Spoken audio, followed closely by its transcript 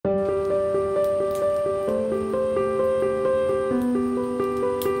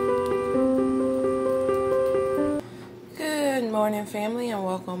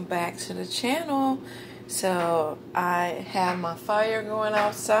welcome back to the channel. So I have my fire going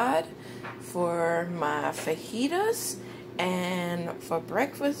outside for my fajitas, and for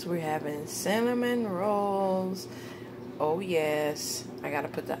breakfast we're having cinnamon rolls. Oh yes, I gotta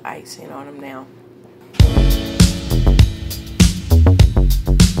put the icing on them now.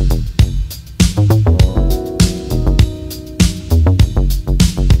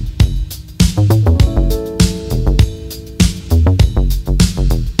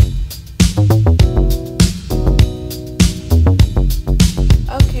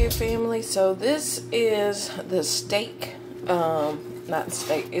 So this is the steak, not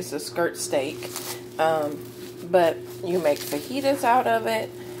steak, it's a skirt steak, but you make fajitas out of it,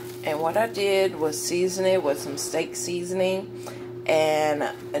 and what I did was season it with some steak seasoning, and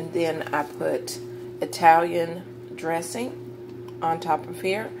then I put Italian dressing on top of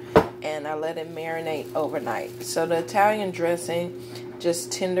here, and I let it marinate overnight. So the Italian dressing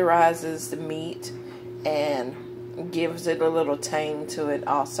just tenderizes the meat and gives it a little tang to it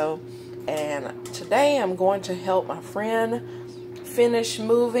also. And today I'm going to help my friend finish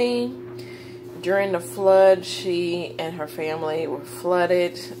moving. During the flood, she and her family were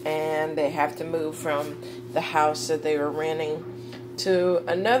flooded, and they have to move from the house that they were renting to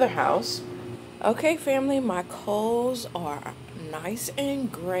another house. Okay, family, my coals are nice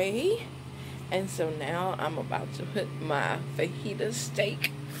and gray, and so now I'm about to put my fajita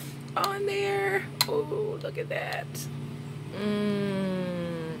steak on there. Oh, look at that.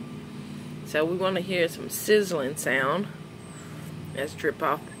 So we want to hear some sizzling sound. Let's drip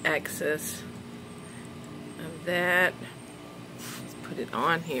off the excess of that. Let's put it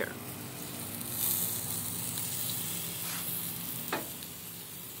on here.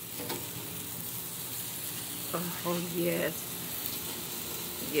 Oh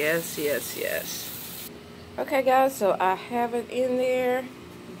yes. Yes, yes, yes. Okay guys, so I have it in there.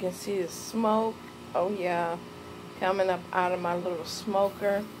 You can see the smoke. Oh yeah. Coming up out of my little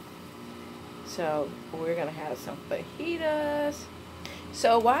smoker. So we're gonna have some fajitas.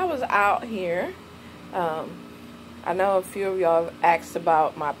 So while I was out here, I know a few of y'all have asked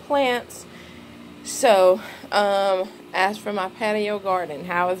about my plants. So as for my patio garden,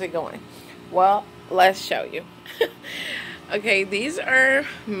 how is it going? Well, let's show you. Okay, these are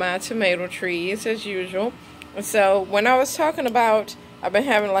my tomato trees as usual. So when I was talking about, I've been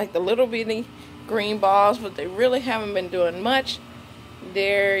having like the little bitty green balls, but they really haven't been doing much.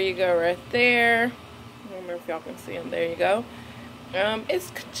 There you go, right there. I don't remember if y'all can see them. There you go.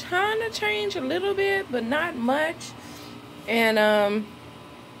 It's trying to change a little bit, but not much. And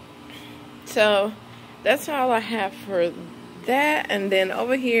so that's all I have for that. And then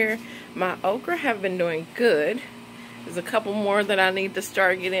over here, my okra have been doing good. There's a couple more that I need to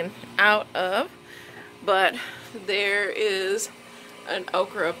start getting out of, but there is an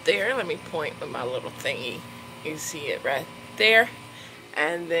okra up there. Let me point with my little thingy. You see it right there.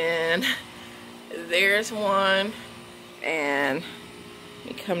 And then there's one, and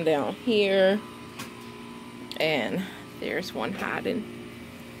you come down here, and there's one hiding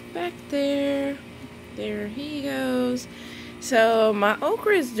back there. There he goes. So my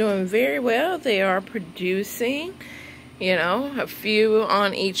okra is doing very well. They are producing, you know, a few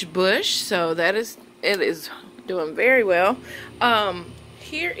on each bush. So it is doing very well.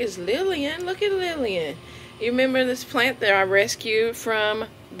 Here is Lillian. Look at Lillian. You remember this plant that I rescued from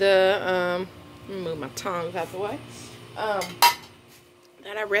the, let me move my tongs out the way,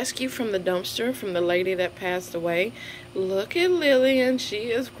 that I rescued from the dumpster from the lady that passed away. Look at Lillian, she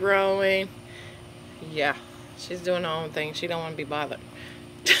is growing. Yeah, she's doing her own thing. She don't want to be bothered.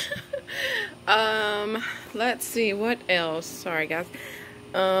 Let's see, what else? Sorry, guys.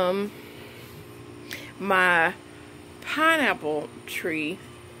 My pineapple tree.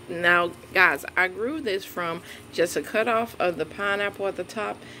 Now, guys, I grew this from just a cut off of the pineapple at the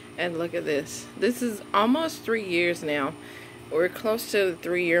top, and look at this. This is almost 3 years now. We're close to the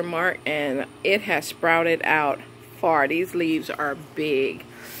 3-year mark, and it has sprouted out far. These leaves are big.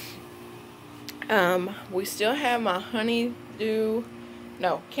 We still have my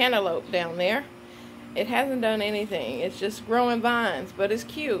cantaloupe down there. It hasn't done anything. It's just growing vines, but it's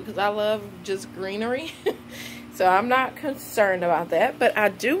cute because I love just greenery. So I'm not concerned about that, but I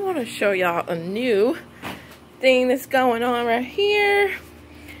do want to show y'all a new thing that's going on right here.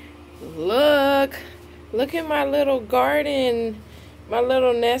 Look at my little garden, my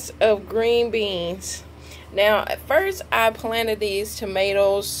little nest of green beans. Now, at first I planted these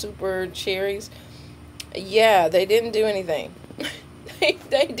tomatoes, super cherries. Yeah, they didn't do anything.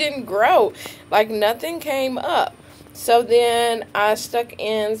 they didn't grow. Like nothing came up. So then I stuck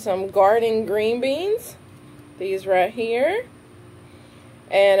in some garden green beans. These right here.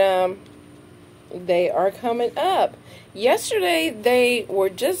 And they are coming up. Yesterday they were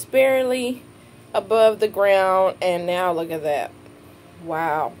just barely above the ground, and now look at that.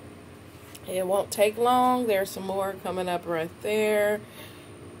 Wow. It won't take long. There's some more coming up right there.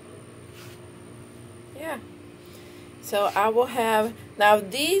 Yeah. So I will have, now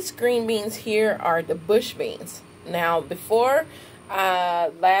these green beans here are the bush beans. Now before,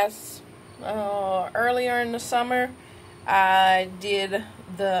 earlier in the summer, I did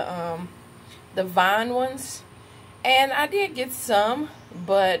the vine ones, and I did get some,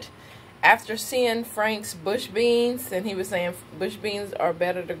 but after seeing Frank's bush beans, and he was saying bush beans are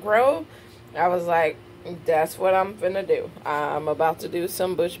better to grow, I was like, that's what I'm finna do. I'm about to do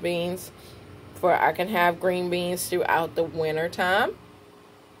some bush beans for I can have green beans throughout the winter time.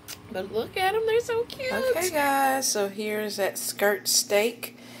 But look at them, they're so cute. Okay guys, so here's that skirt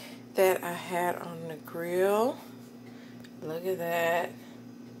steak that I had on the grill. Look at that.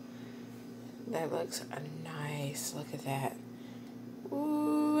 That looks nice. Look at that.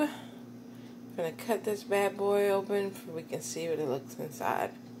 Ooh. I'm going to cut this bad boy open so we can see what it looks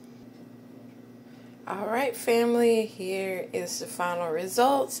inside. Alright family, here is the final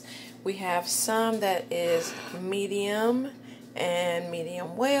results. We have some that is medium and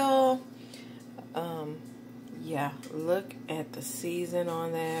medium well. Yeah, look at the season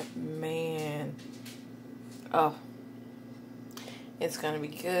on that, man. Oh, it's going to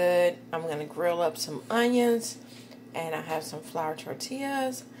be good. I'm going to grill up some onions, and I have some flour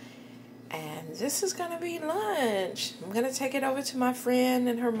tortillas. And this is going to be lunch. I'm going to take it over to my friend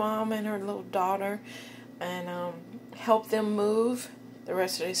and her mom and her little daughter and help them move the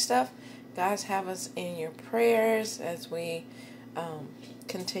rest of their stuff. Guys, have us in your prayers as we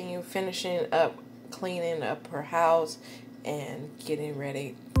continue finishing up, cleaning up her house and getting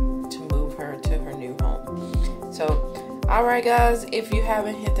ready to move her to her new home. So, alright guys, if you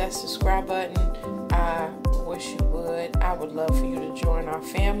haven't hit that subscribe button, I wish you would. I would love for you to join our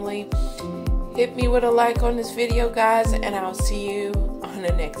family. Hit me with a like on this video, guys, and I'll see you on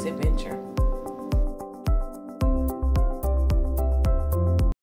the next adventure.